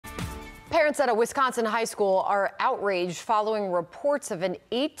Parents at a Wisconsin high school are outraged following reports of an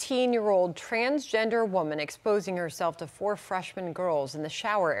 18-year-old transgender woman exposing herself to 4 freshman girls in the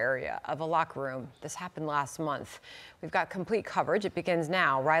shower area of a locker room. This happened last month. We've got complete coverage. It begins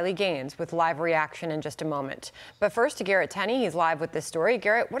now. Riley Gaines with live reaction in just a moment. But first to Garrett Tenney. He's live with this story.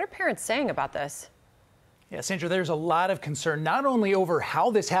 Garrett, what are parents saying about this? Yeah, Sandra, there's a lot of concern, not only over how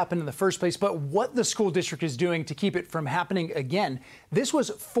this happened in the first place, but what the school district is doing to keep it from happening again. This was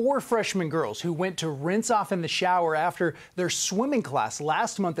 4 freshman girls who went to rinse off in the shower after their swimming class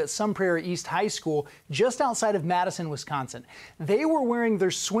last month at Sun Prairie East High School, just outside of Madison, Wisconsin. They were wearing their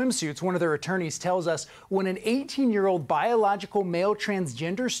swimsuits, one of their attorneys tells us, when an 18-year-old biological male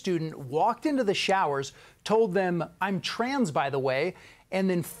transgender student walked into the showers, told them, "I'm trans, by the way," and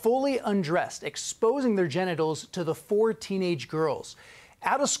then fully undressed, exposing their genitals to the 4 teenage girls.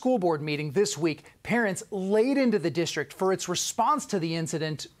 At a school board meeting this week, parents laid into the district for its response to the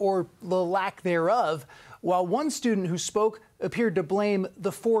incident, or the lack thereof, while one student who spoke appeared to blame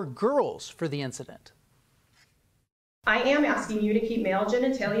the 4 girls for the incident. I am asking you to keep male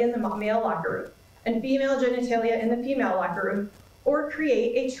genitalia in the male locker room and female genitalia in the female locker room, or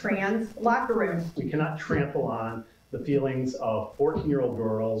create a trans locker room. We cannot trample on the feelings of 14-year-old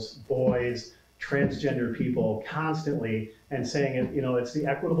girls, boys, transgender people constantly, and saying it's the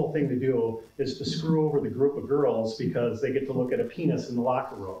equitable thing to do is to screw over the group of girls because they get to look at a penis in the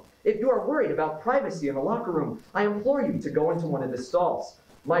locker room. If you are worried about privacy in the locker room, I implore you to go into one of the stalls.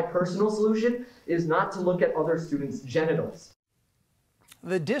 My personal solution is not to look at other students' genitals.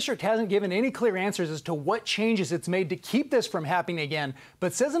 The district hasn't given any clear answers as to what changes it's made to keep this from happening again,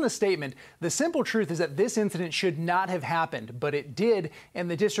 but says in a statement, the simple truth is that this incident should not have happened, but it did, and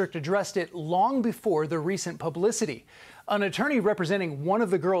the district addressed it long before the recent publicity. An attorney representing one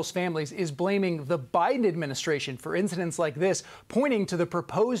of the girls' families is blaming the Biden administration for incidents like this, pointing to the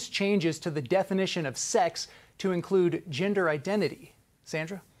proposed changes to the definition of sex to include gender identity.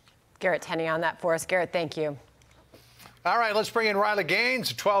 Sandra? Garrett Tenney on that for us. Garrett, thank you. All right, let's bring in Riley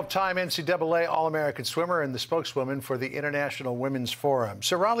Gaines, a 12-time NCAA All-American swimmer and the spokeswoman for the International Women's Forum.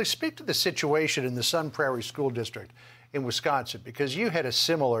 So, Riley, speak to the situation in the Sun Prairie School District in Wisconsin, because you had a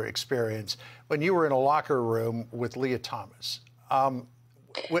similar experience when you were in a locker room with Lia Thomas. As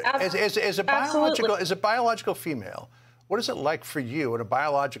a biological female, what is it like for you and a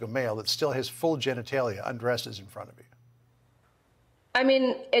biological male that still has full genitalia undresses in front of you? I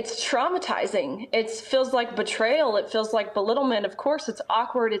mean, it's traumatizing. It feels like betrayal. It feels like belittlement. Of course, it's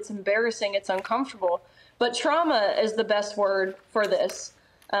awkward. It's embarrassing. It's uncomfortable. But trauma is the best word for this.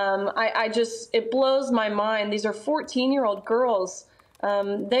 It blows my mind. These are 14-year-old girls.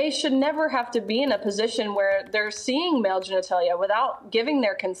 They should never have to be in a position where they're seeing male genitalia without giving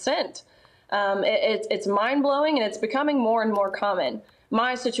their consent. It's mind-blowing, and it's becoming more and more common.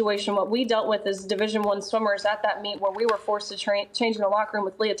 My situation, what we dealt with as Division I swimmers at that meet where we were forced to change in the locker room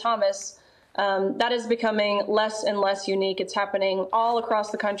with Lia Thomas, that is becoming less and less unique. It's happening all across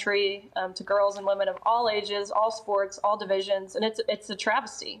the country to girls and women of all ages, all sports, all divisions, and it's a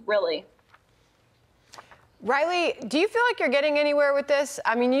travesty, really. Riley, do you feel like you're getting anywhere with this?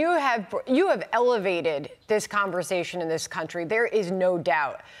 I mean, you have elevated this conversation in this country. There is no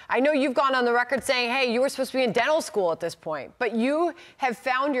doubt. I know you've gone on the record saying, hey, you were supposed to be in dental school at this point, but you have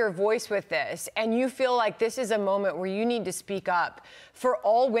found your voice with this, and you feel like this is a moment where you need to speak up for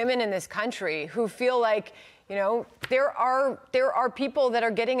all women in this country who feel like, there are people that are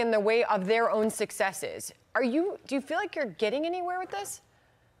getting in the way of their own successes. Do you feel like you're getting anywhere with this?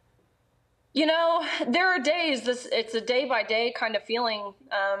 There are days, it's a day-by-day kind of feeling,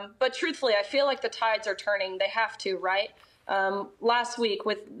 but truthfully, I feel like the tides are turning. They have to, right? Last week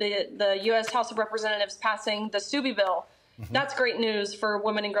with the U.S. House of Representatives passing the Subi bill, that's great news for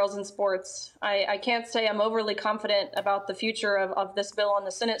women and girls in sports. I can't say I'm overly confident about the future of this bill on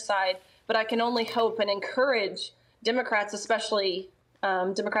the Senate side, but I can only hope and encourage Democrats, especially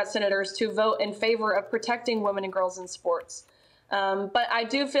Democrat senators, to vote in favor of protecting women and girls in sports. But I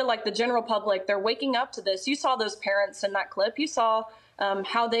do feel like the general public, they're waking up to this. You saw those parents in that clip. You saw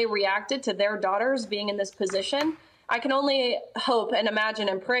how they reacted to their daughters being in this position. I can only hope and imagine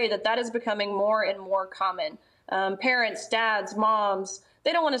and pray that that is becoming more and more common. Parents, dads, moms,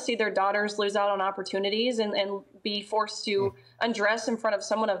 they don't want to see their daughters lose out on opportunities and be forced to undress in front of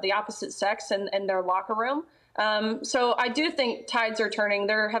someone of the opposite sex in their locker room. So I do think tides are turning.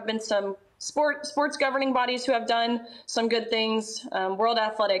 There have been some sports governing bodies who have done some good things, World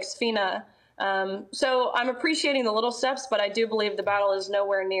Athletics, FINA. So I'm appreciating the little steps, but I do believe the battle is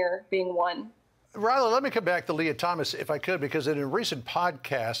nowhere near being won. Riley, let me come back to Lia Thomas, if I could, because in a recent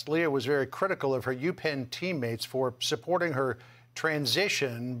podcast, Lia was very critical of her UPenn teammates for supporting her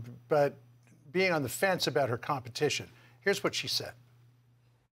transition, but being on the fence about her competition. Here's what she said.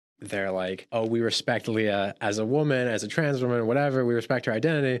 They're like, oh, we respect Lia as a woman, as a trans woman, whatever. We respect her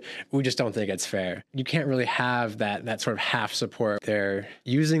identity. We just don't think it's fair. You can't really have that sort of half support. They're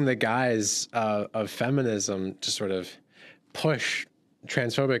using the guise of feminism to sort of push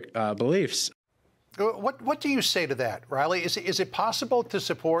transphobic beliefs. What do you say to that, Riley? Is it possible to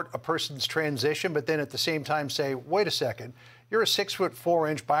support a person's transition, but then at the same time say, wait a second, you're a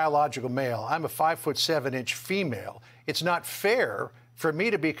 6'4" biological male. I'm a 5'7" female. It's not fair for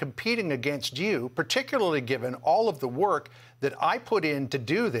me to be competing against you, particularly given all of the work that I put in to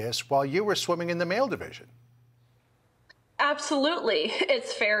do this while you were swimming in the male division. Absolutely,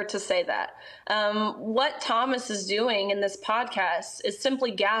 it's fair to say that. What Thomas is doing in this podcast is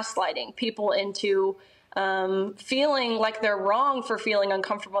simply gaslighting people into feeling like they're wrong for feeling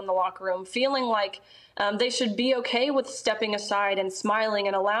uncomfortable in the locker room, feeling like they should be okay with stepping aside and smiling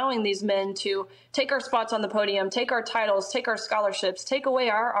and allowing these men to take our spots on the podium, take our titles, take our scholarships, take away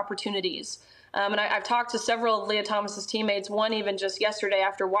our opportunities. And I've talked to several of Lia Thomas's teammates, one even just yesterday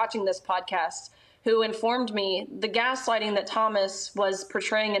after watching this podcast, who informed me the gaslighting that Thomas was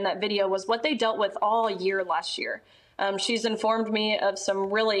portraying in that video was what they dealt with all year last year. She's informed me of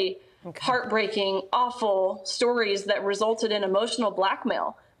some really heartbreaking, awful stories that resulted in emotional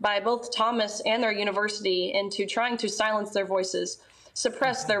blackmail by both Thomas and their university into trying to silence their voices,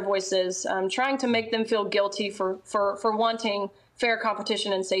 suppress their voices, trying to make them feel guilty for wanting fair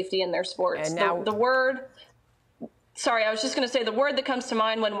competition and safety in their sports. And now Sorry, I was just going to say the word that comes to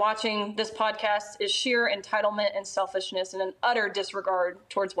mind when watching this podcast is sheer entitlement and selfishness and an utter disregard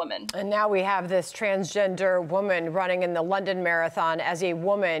towards women. And now we have this transgender woman running in the London Marathon as a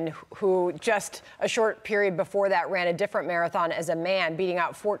woman who just a short period before that ran a different marathon as a man, beating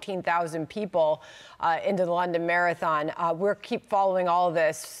out 14,000 people into the London Marathon. We'll keep following all of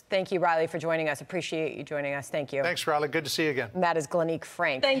this. Thank you, Riley, for joining us. Appreciate you joining us. Thank you. Thanks, Riley. Good to see you again. And that is Glenique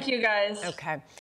Frank. Thank you, guys. Okay.